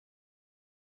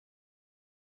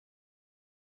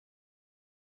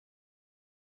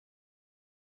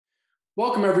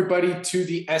Welcome, everybody, to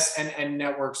the SNN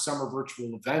Network Summer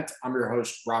Virtual Event. I'm your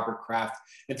host, Robert Kraft,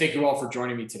 and thank you all for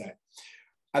joining me today.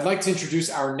 I'd like to introduce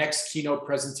our next keynote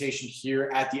presentation here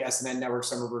at the SNN Network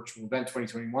Summer Virtual Event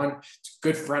 2021. It's a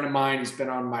good friend of mine. He's been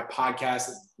on my podcast,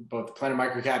 both Planet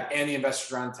MicroCap and the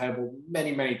Investors Roundtable,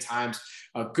 many times.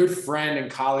 A good friend and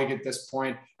colleague at this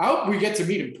point. I hope we get to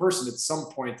meet in person at some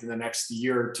point in the next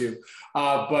year or two.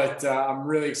 But I'm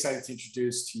really excited to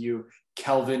introduce to you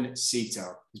Kelvin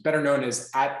Seetoh. He's better known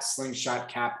as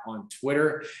 @SlingshotCap on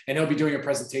Twitter, and he'll be doing a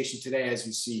presentation today, as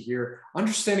you see here,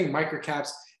 understanding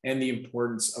microcaps and the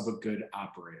importance of a good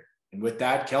operator. And with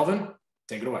that, Kelvin,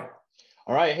 take it away.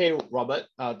 All right. Hey, Robert,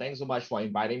 thanks so much for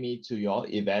inviting me to your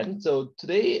event. So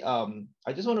today,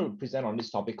 I just want to present on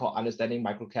this topic called understanding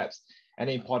microcaps and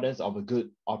the importance of a good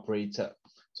operator.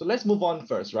 So let's move on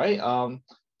first, right?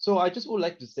 So I just would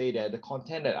like to say that the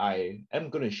content that I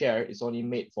am going to share is only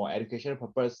made for educational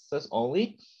purposes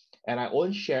only. And I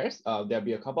own shares. There'll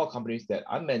be a couple of companies that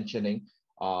I'm mentioning,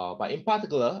 but in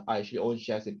particular, I actually own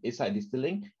shares in Insight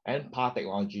Distilling and PAR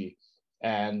Technology.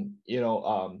 And,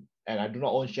 and I do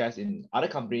not own shares in other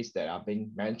companies that are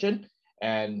being mentioned.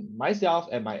 And myself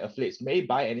and my affiliates may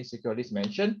buy any securities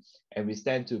mentioned, and we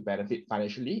stand to benefit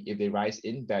financially if they rise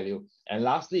in value. And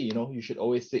lastly, you should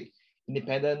always seek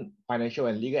independent financial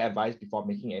and legal advice before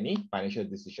making any financial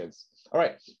decisions. All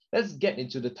right, let's get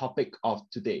into the topic of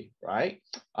today, right?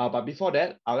 But before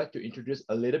that, I'd like to introduce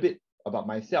a little bit about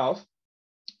myself.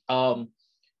 So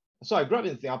I grew up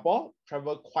in Singapore,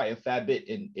 traveled quite a fair bit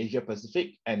in Asia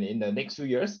Pacific, and in the next few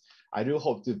years, I do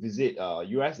hope to visit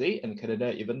USA and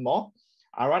Canada even more.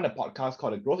 I run a podcast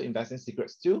called The Growth Investing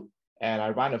Secrets too, and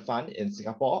I run a fund in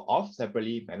Singapore of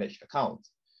separately managed accounts.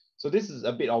 So this is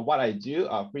a bit of what I do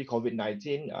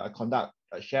pre-COVID-19, conduct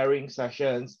sharing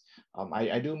sessions.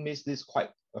 I do miss this quite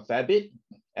a fair bit.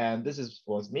 And this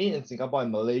was me in Singapore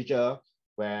and Malaysia,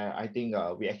 where I think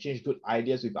we exchange good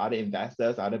ideas with other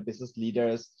investors, other business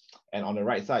leaders. And on the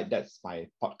right side, that's my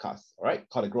podcast, all right,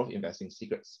 called The Growth Investing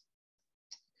Secrets.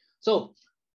 So,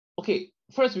 okay,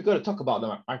 first we're going to talk about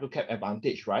the microcap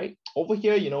advantage, right? Over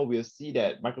here, we'll see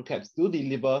that microcaps do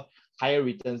deliver higher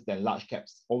returns than large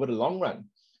caps over the long run.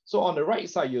 So on the right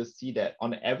side, you'll see that on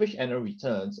the average annual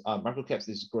returns, microcaps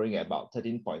is growing at about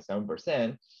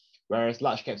 13.7%, whereas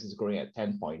large caps is growing at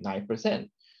 10.9%.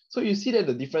 So you see that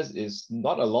the difference is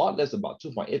not a lot, that's about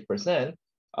 2.8%,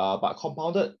 but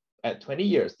compounded at 20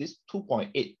 years, this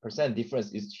 2.8%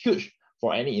 difference is huge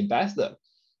for any investor.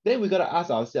 Then we got to ask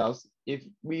ourselves, if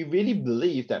we really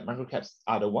believe that microcaps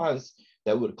are the ones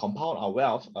that would compound our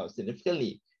wealth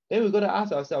significantly, then we got to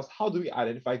ask ourselves, how do we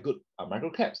identify good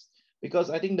microcaps?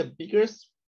 Because I think the biggest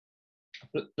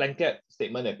blanket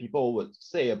statement that people would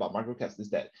say about microcaps is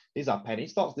that these are penny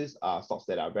stocks, these are stocks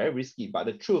that are very risky, but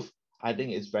the truth, I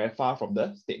think, is very far from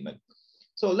the statement.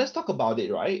 So let's talk about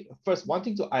it, right? First,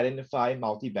 wanting to identify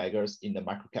multi-baggers in the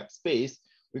microcap space,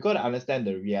 we got to understand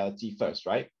the reality first,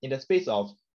 right? In the space of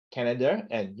Canada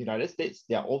and United States,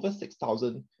 there are over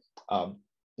 6,000,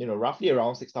 roughly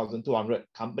around 6,200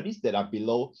 companies that are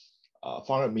below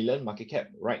 400 million market cap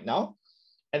right now.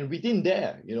 And within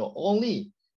there,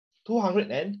 only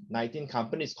 219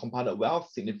 companies compounded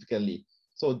wealth significantly.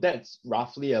 So that's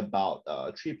roughly about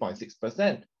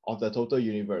 3.6% of the total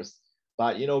universe.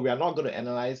 But, we are not going to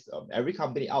analyze every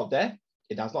company out there.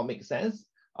 It does not make sense.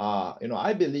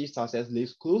 I believe success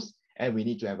leaves clues, and we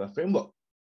need to have a framework.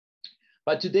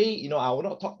 But today, I will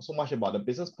not talk so much about the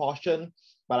business portion,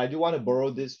 but I do want to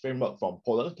borrow this framework from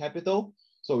Poland Capital.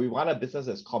 So we want a business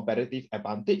that's competitive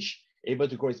advantage, able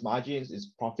to grow its margins, its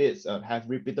profits, have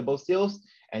repeatable sales,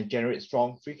 and generate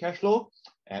strong free cash flow,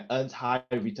 and earns high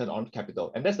return on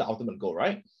capital. And that's the ultimate goal,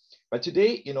 right? But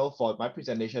today, for my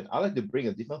presentation, I'd like to bring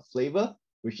a different flavor,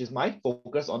 which is my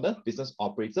focus on the business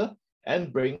operator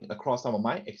and bring across some of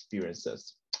my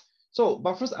experiences. So,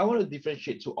 but first, I want to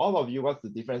differentiate to all of you what's the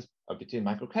difference between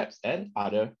microcaps and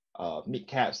other mid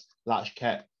caps, large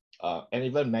cap, and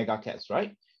even mega caps,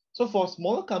 right? So for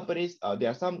smaller companies,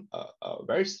 there are some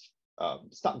very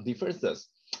stark differences.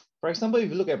 For example, if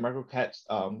you look at microcaps,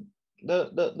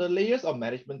 the layers of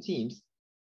management teams,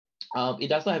 it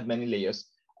does not have many layers.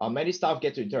 Many staff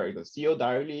get to interact with the CEO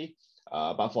directly,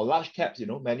 but for large caps,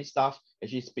 many staff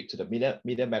actually speak to the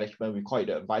middle management. We call it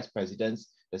the vice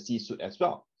presidents, the C-suite as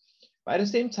well. But at the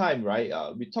same time, right,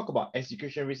 we talk about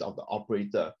execution risk of the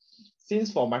operator.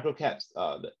 Since for microcaps,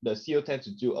 the CEO tends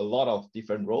to do a lot of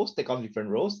different roles, take on different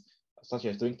roles, such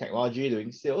as doing technology,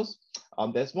 doing sales.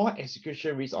 There's more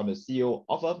execution risk on the CEO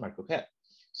of a microcap.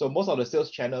 So most of the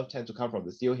sales channel tend to come from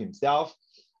the CEO himself,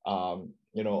 or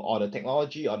the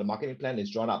technology or the marketing plan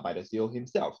is drawn up by the CEO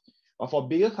himself. But for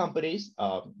bigger companies,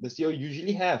 the CEO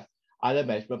usually have other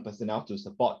management personnel to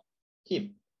support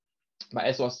him. But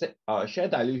as was said, share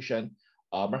dilution,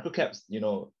 microcaps,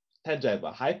 tend to have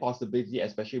a high possibility,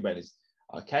 especially when it's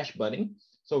cash burning.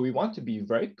 So we want to be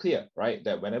very clear, right,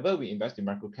 that whenever we invest in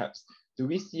microcaps, do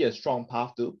we see a strong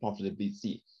path to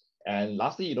profitability? And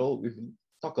lastly, we've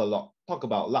talked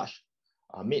about large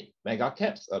mega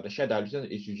caps. The share dilution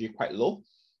is usually quite low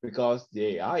because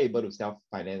they are able to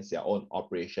self-finance their own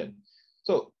operation.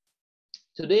 So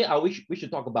today, we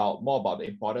should talk more about the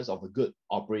importance of a good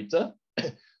operator.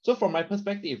 So from my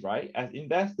perspective, right, as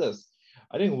investors,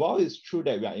 I think while it's true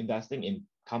that we are investing in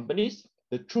companies,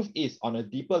 the truth is on a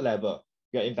deeper level,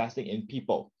 we are investing in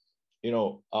people.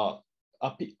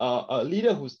 A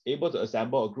leader who's able to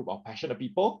assemble a group of passionate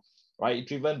people, right,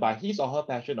 driven by his or her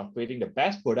passion of creating the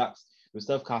best products to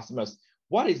serve customers.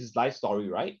 What is his life story,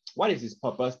 right? What is his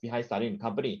purpose behind starting a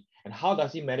company? And how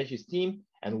does he manage his team?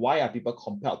 And why are people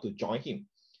compelled to join him?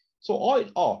 So all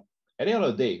in all, at the end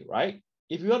of the day, right,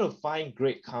 if you want to find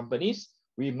great companies,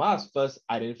 we must first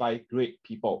identify great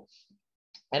people.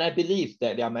 And I believe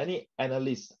that there are many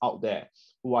analysts out there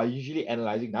who are usually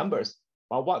analyzing numbers.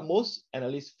 But what most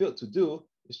analysts fail to do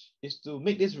is to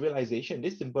make this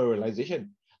simple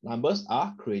realization: numbers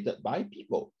are created by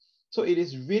people. So it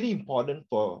is really important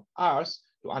for us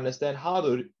to understand how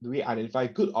do we identify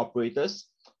good operators,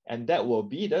 and that will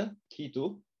be the key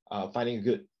to finding a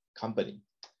good company.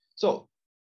 So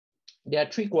there are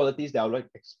three qualities that I would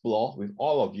like to explore with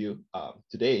all of you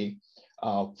today.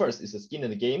 First is the skin in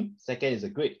the game. Second is the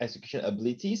great execution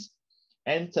abilities.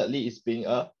 And thirdly is being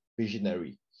a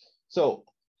visionary. So,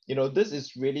 this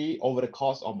is really over the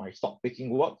course of my stock picking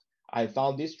work, I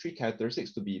found these three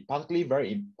characteristics to be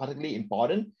particularly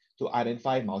important to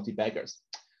identify multi-baggers.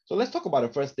 So let's talk about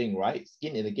the first thing, right?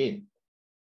 Skin in the game.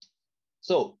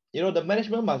 So, the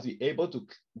management must be able to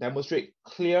demonstrate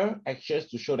clear actions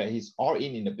to show that he's all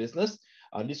in the business.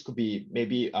 This could be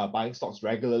maybe buying stocks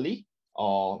regularly,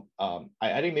 or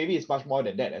I think maybe it's much more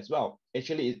than that as well.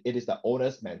 Actually, it is the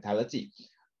owner's mentality,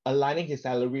 aligning his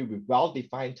salary with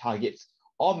well-defined targets,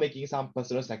 or making some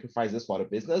personal sacrifices for the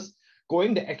business,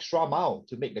 going the extra mile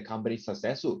to make the company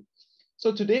successful.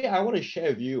 So today, I want to share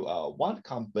with you one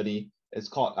company. It's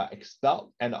called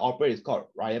Expel, and the operator is called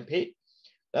Ryan Pate.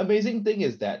 The amazing thing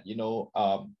is that,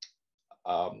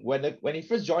 when he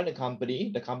first joined the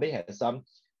company had some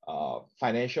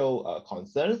financial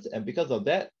concerns. And because of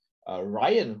that,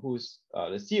 Ryan, who's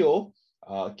the CEO,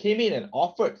 came in and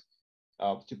offered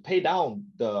to pay down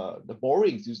the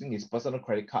borrowings using his personal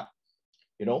credit card.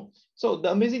 So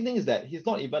the amazing thing is that he's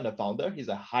not even a founder, he's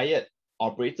a hired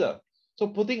operator. So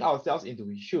putting ourselves into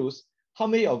his shoes, how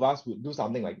many of us would do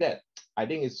something like that? I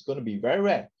think it's going to be very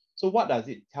rare. So what does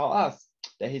it tell us?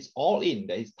 That he's all in,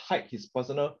 that he's tied his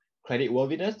personal credit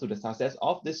worthiness to the success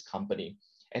of this company.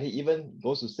 And he even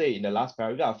goes to say in the last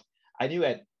paragraph, I knew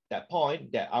at that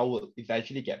point that I would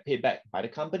eventually get paid back by the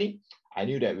company. I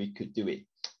knew that we could do it.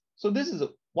 So this is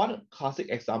one classic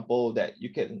example that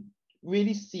you can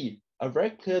really see a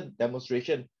very clear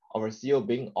demonstration of a CEO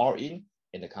being all in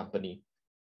the company.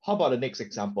 How about the next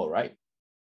example, right?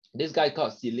 This guy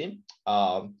called Selim.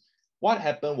 What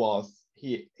happened was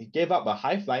he gave up a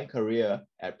high-flying career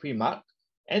at Primark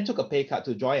and took a pay cut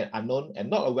to join an unknown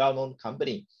and not a well-known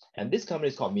company. And this company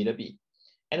is called Meterby.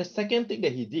 And the second thing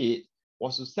that he did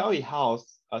was to sell the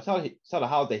house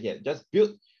that he had just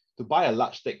built to buy a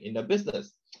large stake in the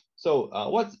business. So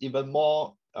what's even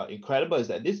more incredible is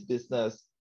that this business,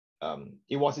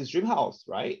 it was his dream house,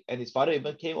 right? And his father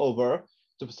even came over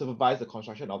to supervise the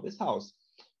construction of this house.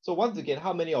 So once again,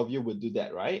 how many of you would do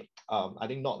that, right? I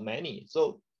think not many.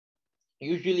 So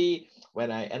usually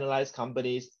when I analyze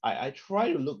companies, I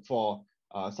try to look for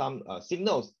some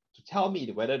signals to tell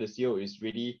me whether the CEO is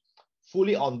really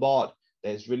fully on board,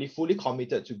 that is really fully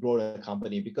committed to grow the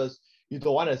company, because you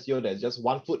don't want a CEO that's just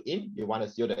 1 foot in, you want a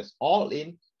CEO that's all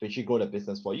in to actually grow the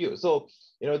business for you. So,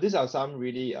 these are some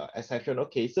really exceptional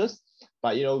cases,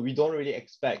 but, we don't really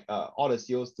expect all the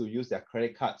CEOs to use their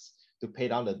credit cards to pay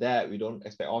down the debt. We don't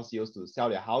expect all CEOs to sell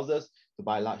their houses to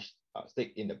buy a large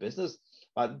stake in the business.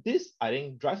 But this, I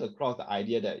think, drives across the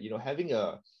idea that, having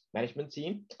a management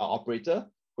team, operator,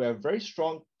 who have very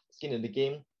strong skin in the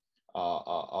game,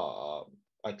 a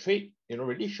trait,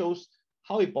 really shows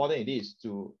how important it is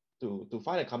to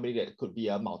find a company that could be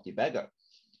a multi-bagger.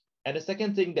 And the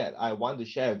second thing that I want to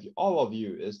share with all of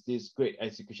you is these great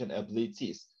execution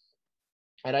abilities.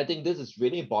 And I think this is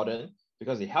really important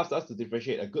because it helps us to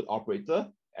differentiate a good operator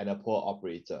and a poor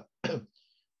operator.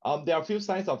 There are a few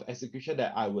signs of execution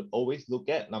that I would always look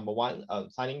at. Number one,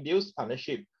 signing deals,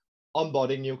 partnership,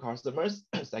 onboarding new customers.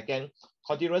 Second,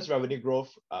 continuous revenue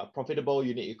growth, profitable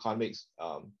unit economics,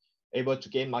 able to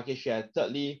gain market share.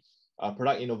 Thirdly,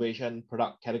 product innovation,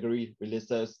 product category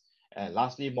releases, and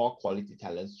lastly, more quality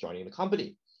talents joining the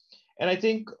company. And I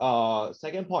think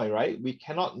second point, right, we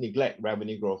cannot neglect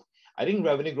revenue growth. I think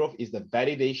revenue growth is the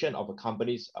validation of a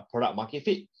company's product market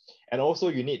fit. And also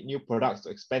you need new products to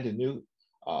expand to new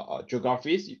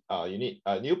geographies. You need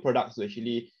new products to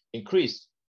actually increase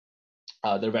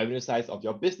the revenue size of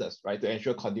your business, right, to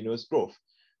ensure continuous growth.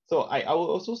 So I will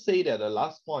also say that the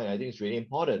last point I think is really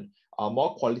important,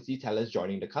 more quality talents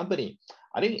joining the company.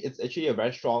 I think it's actually a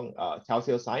very strong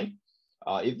telltale sign.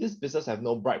 If this business have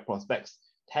no bright prospects,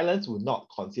 talents will not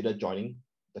consider joining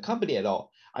the company at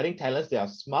all. I think talents, they are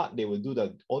smart, they will do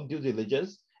their own due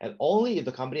diligence, and only if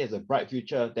the company has a bright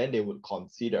future, then they would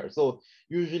consider. So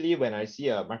usually when I see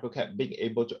a microcap being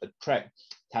able to attract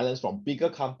talents from bigger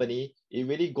company, it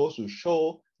really goes to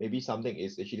show maybe something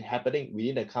is actually happening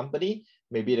within the company.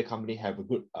 Maybe the company have a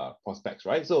good prospects,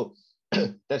 right? So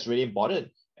that's really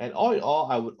important. And all in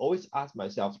all, I would always ask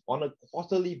myself on a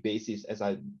quarterly basis as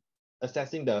I'm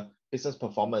assessing the business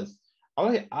performance, I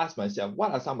want to ask myself,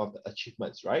 what are some of the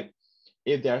achievements, right?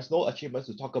 If there's no achievements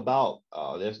to talk about,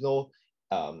 there's no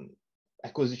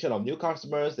acquisition of new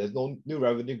customers, there's no new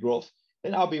revenue growth,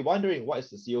 then I'll be wondering, what is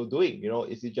the CEO doing?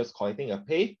 Is he just collecting a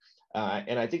pay?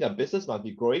 And I think a business must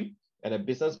be growing, and a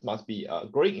business must be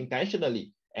growing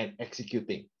intentionally and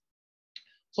executing.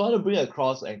 So I want to bring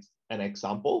across an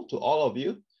example to all of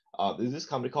you. There's this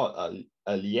company called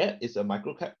Liet. It's a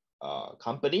microcap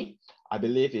company. I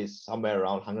believe is somewhere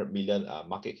around 100 million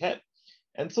market cap.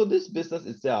 And so this business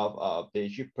itself, they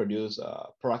should produce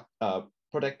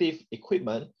protective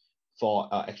equipment for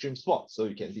extreme sports. So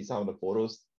you can see some of the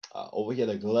photos over here,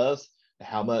 the gloves, the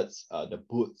helmets, the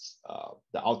boots,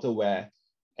 the outerwear,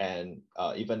 and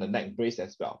even the neck brace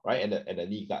as well, right? And the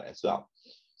knee guard as well.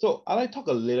 So I'd like to talk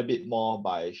a little bit more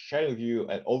by sharing with you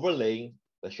and overlaying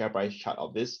the share price chart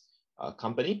of this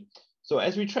company. So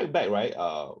as we track back, right,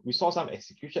 we saw some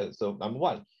execution. So number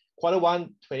one, Q1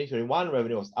 2021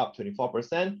 revenue was up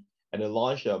 24%, and they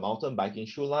launched a mountain biking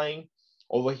shoe line.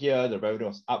 Over here, the revenue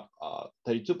was up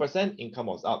 32%, income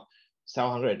was up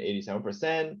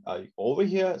 787%. Over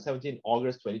here, 17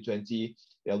 August 2020,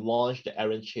 they launched the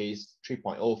Aaron Chase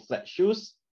 3.0 flat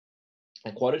shoes.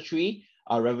 And Q3,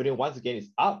 our revenue once again is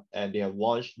up, and they have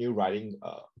launched new riding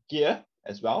gear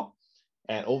as well.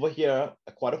 And over here,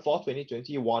 Q4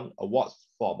 2021 awards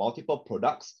for multiple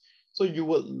products. So you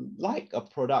would like a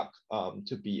product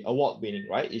to be award-winning,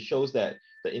 right? It shows that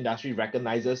the industry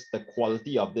recognizes the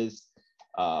quality of this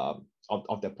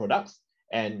of the products.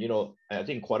 And I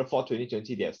think Q4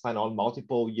 2020 they have signed on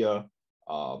multiple year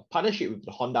partnership with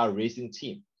the Honda racing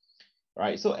team,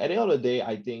 right? So at the end of the day,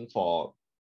 I think for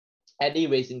any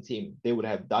racing team, they would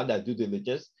have done their due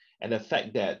diligence, and the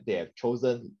fact that they have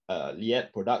chosen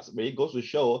Liet products really goes to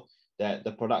show that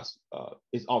the products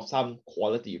is of some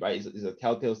quality, right? It's a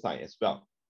telltale sign as well.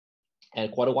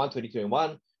 And Q1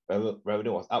 2021,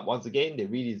 revenue was up once again. They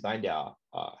redesigned their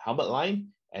helmet line,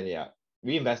 and they are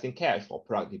reinvesting cash for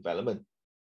product development.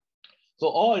 So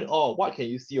all in all, what can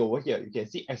you see over here? You can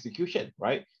see execution,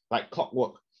 right? Like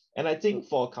clockwork. And I think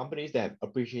for companies that have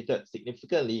appreciated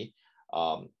significantly,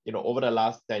 over the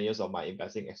last 10 years of my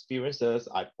investing experiences,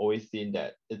 I've always seen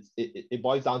that it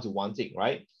boils down to one thing,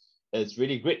 right? It's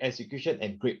really great execution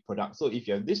and great product. So if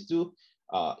you have these two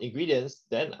ingredients,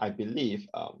 then I believe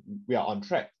we are on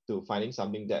track to finding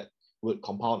something that would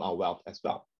compound our wealth as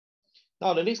well.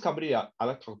 Now, the next company that I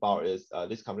like to talk about is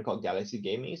this company called Galaxy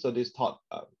Gaming. So this Todd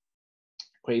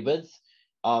Cravens.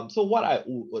 So what I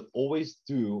would always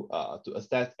do to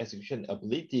assess execution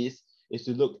abilities is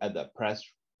to look at the press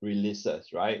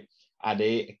releases, right? Are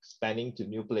they expanding to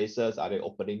new places? Are they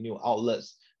opening new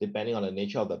outlets? Depending on the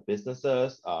nature of the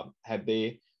businesses, have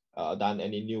they done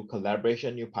any new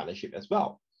collaboration, new partnership as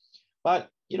well? But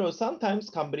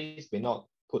sometimes companies may not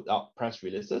put out press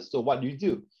releases. So what do you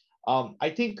do?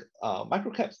 I think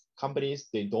microcap companies,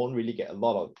 they don't really get a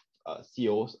lot of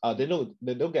CEOs. They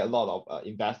don't get a lot of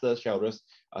investors, shareholders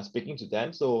speaking to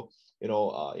them. So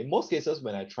in most cases,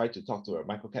 when I try to talk to a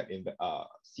microcap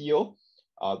CEO,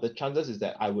 the chances is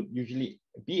that I would usually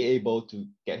be able to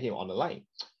get him on the line.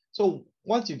 So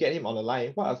once you get him on the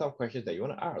line, what are some questions that you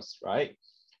want to ask, right?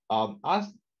 Ask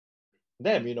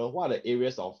them, what are the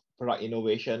areas of product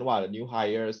innovation? What are the new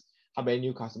hires? How many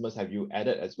new customers have you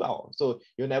added as well? So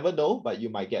you never know, but you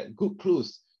might get good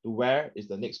clues to where is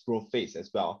the next growth phase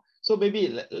as well. So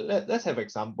maybe let's have an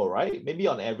example, right? Maybe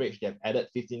on average, they've added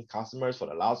 15 customers for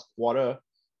the last quarter.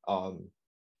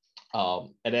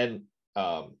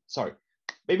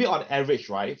 Maybe on average,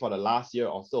 right, for the last year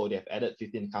or so, they've added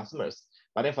 15 customers.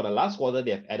 But then for the last quarter,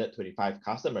 they have added 25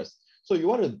 customers. So you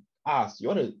want to ask, you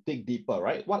want to dig deeper,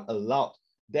 right? What allowed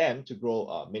them to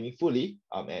grow meaningfully,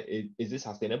 and is it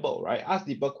sustainable, right? Ask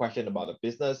deeper question about the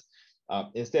business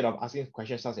instead of asking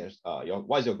questions such as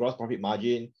what's your gross profit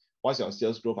margin, what's your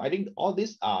sales growth. I think all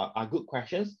these are good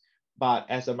questions, but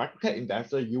as a microcap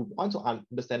investor, you want to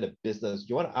understand the business.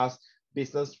 You want to ask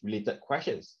business related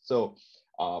questions. So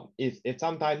if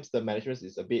sometimes the management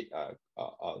is a bit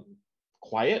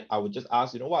quiet, I would just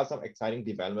ask, what are some exciting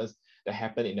developments that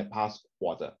happened in the past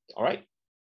quarter? All right.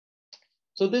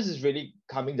 So this is really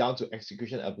coming down to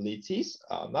execution abilities.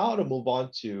 Now I want to move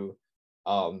on to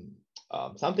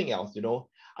something else.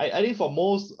 I think for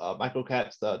most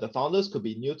microcaps, the founders could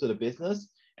be new to the business,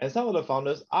 and some of the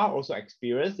founders are also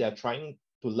experienced. They are trying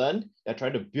to learn. They're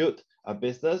trying to build a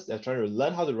business. They're trying to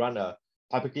learn how to run a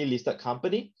publicly listed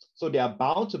company. So they are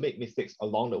bound to make mistakes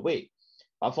along the way.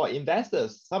 But for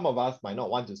investors, some of us might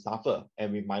not want to suffer,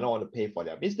 and we might not want to pay for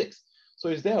their mistakes. So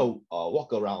is there a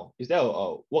workaround? Is there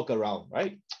a workaround,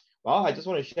 right? Well, I just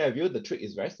want to share with you, the trick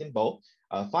is very simple.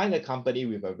 Find a company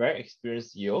with a very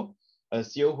experienced CEO, a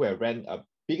CEO who has ran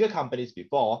bigger companies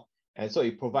before, and so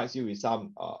it provides you with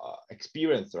some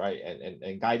experience, right,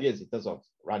 and guidance in terms of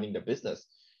running the business.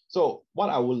 So what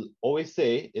I will always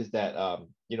say is that,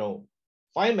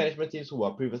 find management teams who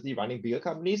are previously running bigger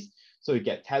companies, so you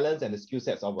get talents and the skill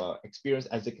sets of an experienced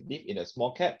executive in a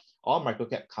small cap or micro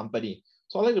cap company.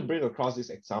 So I'd like to bring across this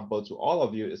example to all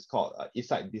of you. It's called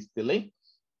Eastside Distilling.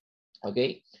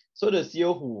 Okay, so the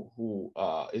CEO who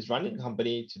is running the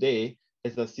company today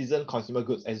is a seasoned consumer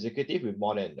goods executive with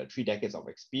more than 3 decades of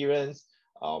experience.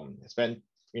 Spent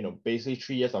basically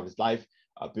 3 years of his life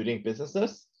building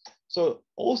businesses. So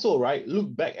also, right,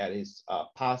 look back at his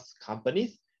past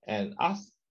companies and ask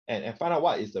and find out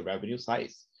what is the revenue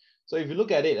size. So if you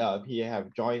look at it, he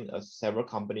have joined several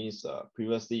companies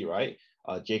previously, right?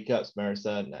 Jacobs,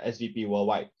 Marison, SVP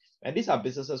Worldwide. And these are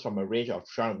businesses from a range of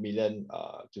 300 million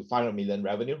to 500 million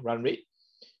revenue run rate.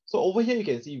 So over here, you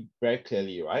can see very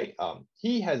clearly, right?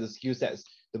 He has the skill sets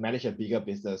to manage a bigger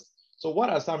business. So what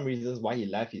are some reasons why he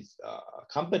left his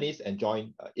companies and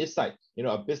joined Eastside?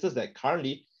 A business that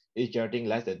currently is generating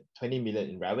less than 20 million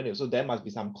in revenue. So there must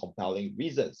be some compelling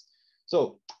reasons.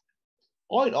 So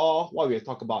all in all, what we have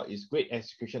talked about is great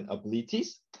execution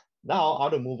abilities. Now, I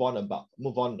want to move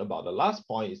on about the last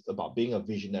point is about being a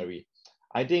visionary.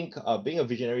 I think being a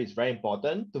visionary is very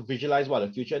important to visualize what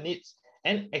the future needs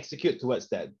and execute towards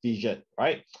that vision,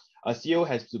 right? A CEO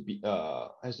has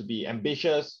to be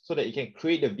ambitious so that he can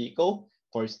create a vehicle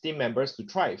for his team members to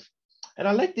thrive. And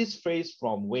I like this phrase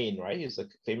from Wayne, right? He's a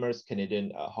famous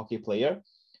Canadian hockey player.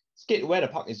 Skate where the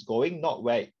puck is going, not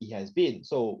where he has been.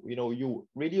 So, you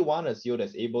really want a CEO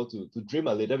that's able to dream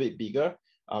a little bit bigger,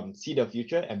 see the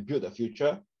future and build the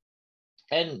future.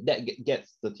 And that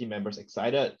gets the team members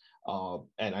excited.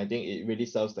 And I think it really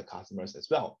serves the customers as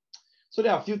well. So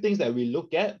there are a few things that we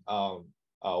look at.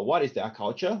 What is their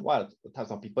culture? What are the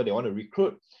types of people they want to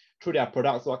recruit through their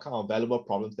products? What kind of valuable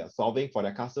problems they're solving for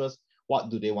their customers? What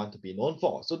do they want to be known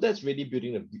for? So that's really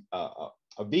building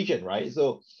a vision, right?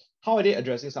 So how are they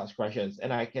addressing such questions?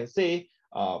 And I can say,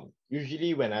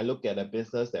 usually when I look at a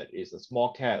business that is a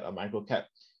small cap, a micro cap,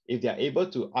 if they're able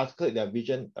to articulate their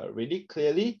vision really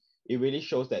clearly, it really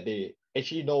shows that they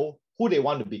actually know who they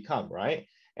want to become, right?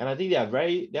 And I think there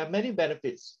are many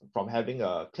benefits from having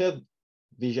a clear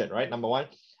vision, right? Number one,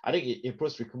 I think it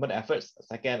improves recruitment efforts.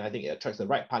 Second, I think it attracts the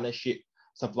right partnership,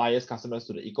 suppliers, customers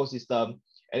to the ecosystem.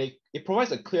 And it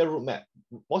provides a clear roadmap,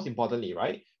 most importantly,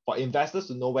 right? For investors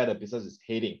to know where the business is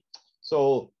heading.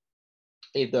 So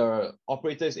if the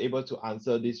operator is able to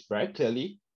answer this very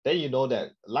clearly, then you know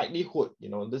that likelihood,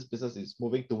 this business is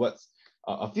moving towards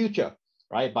a future,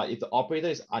 right? But if the operator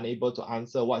is unable to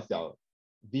answer what's their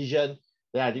vision,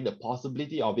 then I think the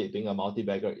possibility of it being a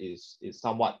multi-bagger is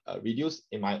somewhat reduced,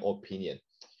 in my opinion.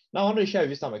 Now, I want to share with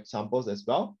you some examples as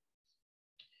well.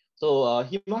 So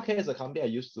HimaCare is a company I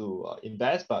used to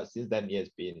invest, but since then it has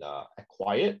been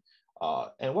acquired.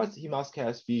 And what's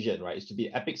HimaCare's vision, right? Is to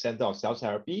be epic center of cell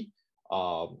therapy.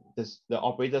 The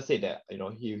operator said that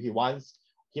he wants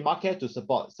HimaCare to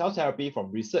support cell therapy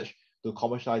from research to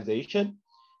commercialization.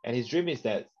 And his dream is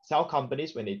that cell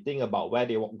companies, when they think about where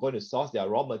they're going to source their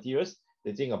raw materials,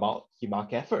 they think about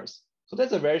HimaCare first. So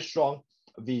that's a very strong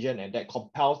vision, and that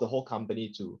compels the whole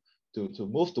company to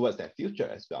move towards that future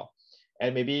as well.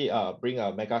 And maybe bring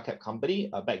a mega cap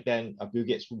company. Back then, Bill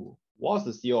Gates, who was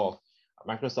the CEO of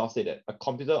Microsoft, said that a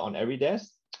computer on every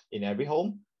desk, in every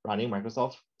home, running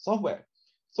Microsoft software.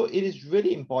 So it is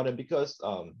really important because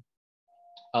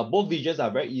both visions are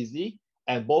very easy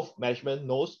and both management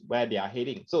knows where they are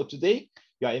heading. So today,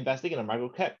 you are investing in a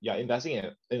microcap, you are investing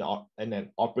in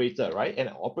an operator, right? And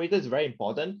an operator is very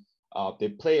important. They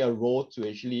play a role to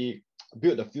actually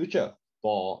build the future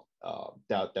for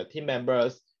their team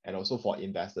members and also for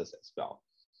investors as well.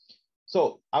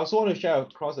 So I also want to share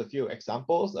across a few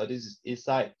examples. This is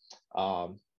Eastside.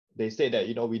 They say that,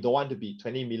 you know, we don't want to be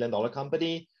 $20 million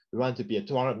company. We want to be a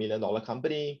 $200 million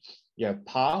company. You have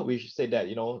Pa, which said that,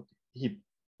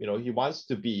 he wants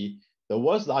to be the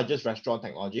world's largest restaurant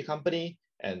technology company.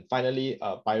 And finally,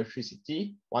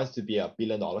 Bio360 wants to be a $1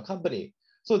 billion company.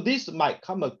 So this might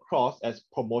come across as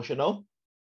promotional.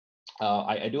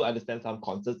 I do understand some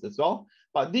concerns as well,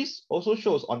 but this also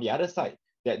shows on the other side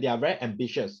that they are very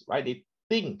ambitious, right? They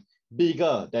think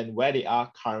bigger than where they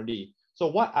are currently. So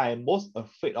what I am most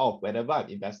afraid of whenever I'm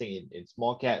investing in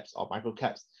small caps or micro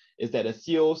caps is that the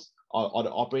CEOs or the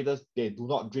operators, they do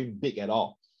not dream big at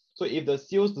all. So if the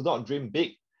CEOs do not dream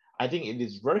big, I think it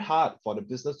is very hard for the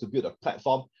business to build a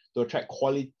platform to attract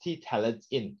quality talents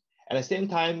in. At the same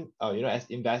time, as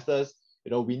investors,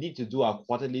 we need to do our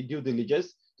quarterly due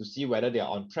diligence to see whether they are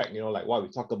on track, like what we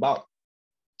talked about,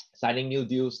 signing new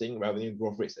deals, seeing revenue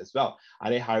growth rates as well. Are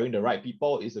they hiring the right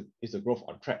people? Is the growth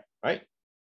on track, right?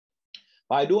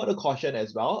 But I do want to caution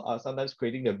as well, sometimes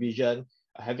creating the vision,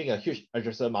 having a huge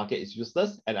addressable market is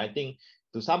useless. And I think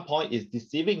to some point is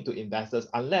deceiving to investors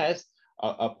unless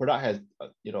a product has,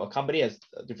 a company has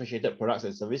differentiated products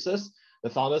and services. The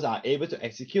founders are able to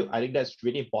execute. I think that's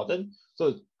really important.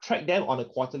 So track them on a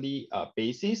quarterly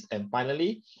basis. And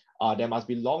finally, there must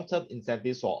be long-term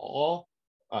incentives for all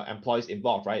employees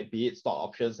involved, right? Be it stock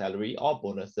options, salary, or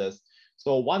bonuses.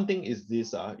 So one thing is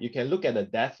this, you can look at the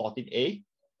DEF 14A,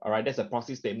 all right? That's a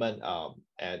proxy statement,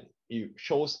 and it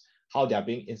shows how they are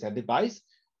being incentivized.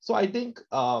 So I think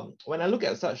when I look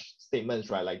at such statements,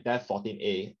 right, like DEF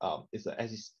 14A is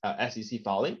a SEC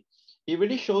filing, it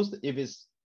really shows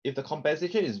if the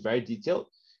compensation is very detailed,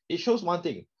 it shows one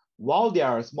thing. While they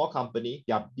are a small company,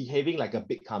 they are behaving like a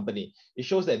big company. It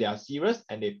shows that they are serious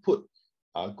and they put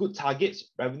good targets,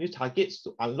 revenue targets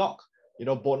to unlock,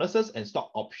 bonuses and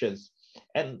stock options.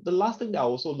 And the last thing that I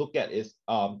also look at is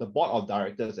the board of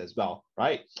directors as well,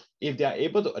 right? If they are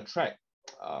able to attract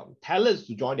talents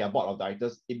to join their board of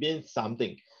directors, it means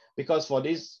something. Because for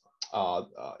these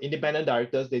independent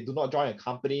directors, they do not join a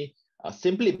company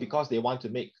simply because they want to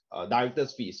make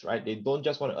directors' fees, right? They don't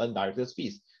just want to earn directors'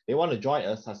 fees. They want to join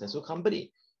a successful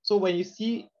company. So when you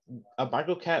see a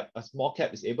micro cap, a small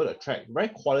cap is able to attract very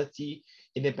quality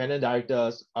independent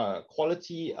directors,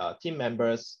 quality team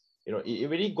members, it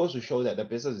really goes to show that the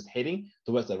business is heading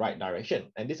towards the right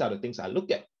direction. And these are the things I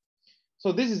look at.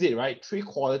 So this is it, right? 3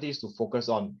 qualities to focus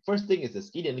on. First thing is the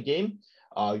skin in the game.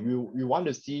 You want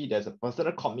to see there's a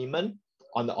personal commitment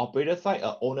on the operator side,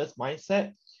 an owner's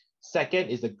mindset. Second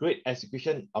is the great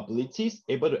execution abilities,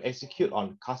 able to execute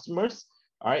on customers,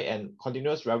 all right, and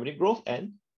continuous revenue growth.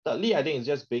 And thirdly, I think it's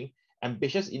just being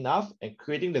ambitious enough and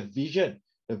creating the vision,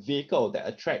 the vehicle that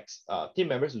attracts team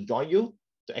members to join you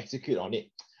to execute on it.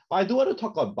 But I do want to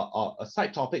talk about a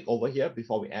side topic over here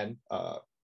before we end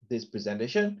this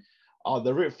presentation,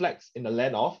 the red flags in the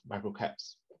land of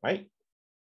microcaps, right?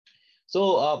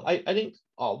 So I think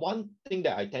one thing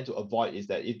that I tend to avoid is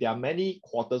that if there are many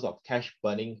quarters of cash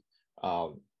burning,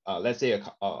 let's say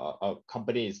a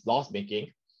company is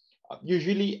loss-making,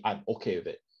 usually I'm okay with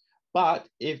it. But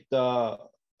if the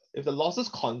losses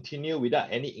continue without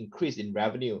any increase in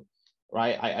revenue,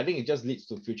 right, I think it just leads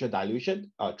to future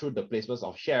dilution through the placements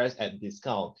of shares at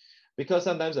discount. Because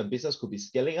sometimes a business could be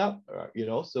scaling up,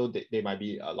 so they might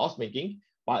be loss-making.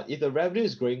 But if the revenue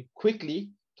is growing quickly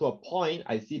to a point,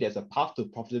 I see there's a path to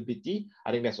profitability,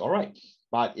 I think that's all right.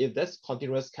 But if there's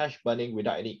continuous cash burning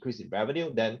without any increase in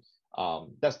revenue, then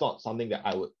that's not something that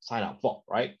I would sign up for,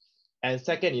 right? And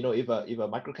second, if a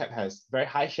microcap has very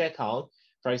high share count,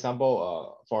 for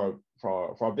example, for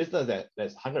a business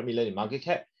that's 100 million in market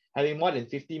cap, having more than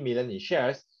 50 million in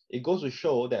shares, it goes to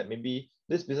show that maybe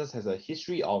this business has a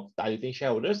history of diluting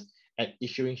shareholders and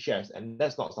issuing shares, and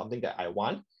that's not something that I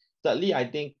want. Thirdly, I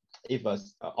think if an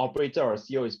operator or a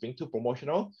CEO is being too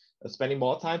promotional, spending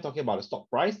more time talking about the stock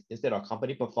price instead of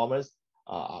company performance,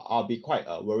 I'll be quite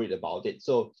worried about it.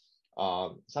 So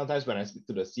sometimes when I speak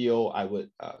to the CEO, I would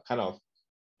kind of,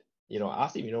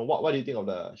 ask him, what do you think of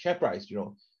the share price?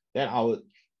 Then I would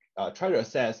try to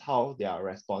assess how their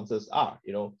responses are,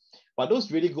 But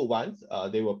those really good ones,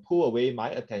 they will pull away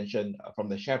my attention from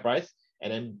the share price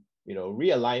and then,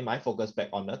 realign my focus back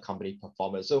on the company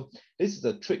performance. So this is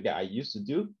a trick that I used to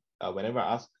do whenever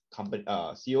I ask company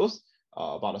CEOs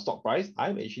about the stock price.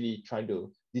 I'm actually trying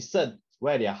to discern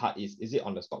where their heart is. Is it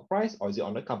on the stock price or is it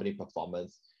on the company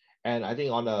performance? And I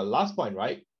think on the last point,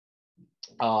 right,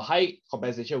 high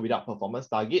compensation without performance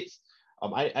targets.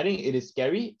 I think it is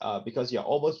scary because you're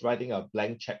almost writing a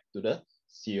blank check to the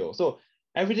CEO. So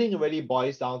everything really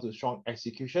boils down to strong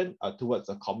execution towards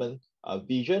a common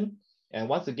vision. And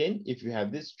once again, if you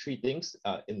have these three things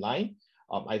in line,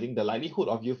 I think the likelihood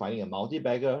of you finding a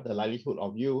multi-bagger, the likelihood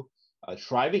of you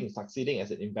thriving, succeeding as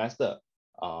an investor,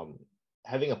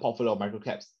 having a portfolio of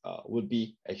microcaps would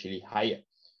be actually higher.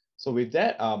 So with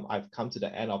that, I've come to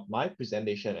the end of my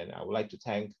presentation, and I would like to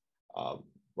thank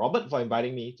Robert for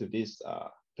inviting me to this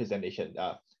presentation.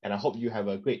 And I hope you have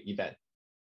a great event.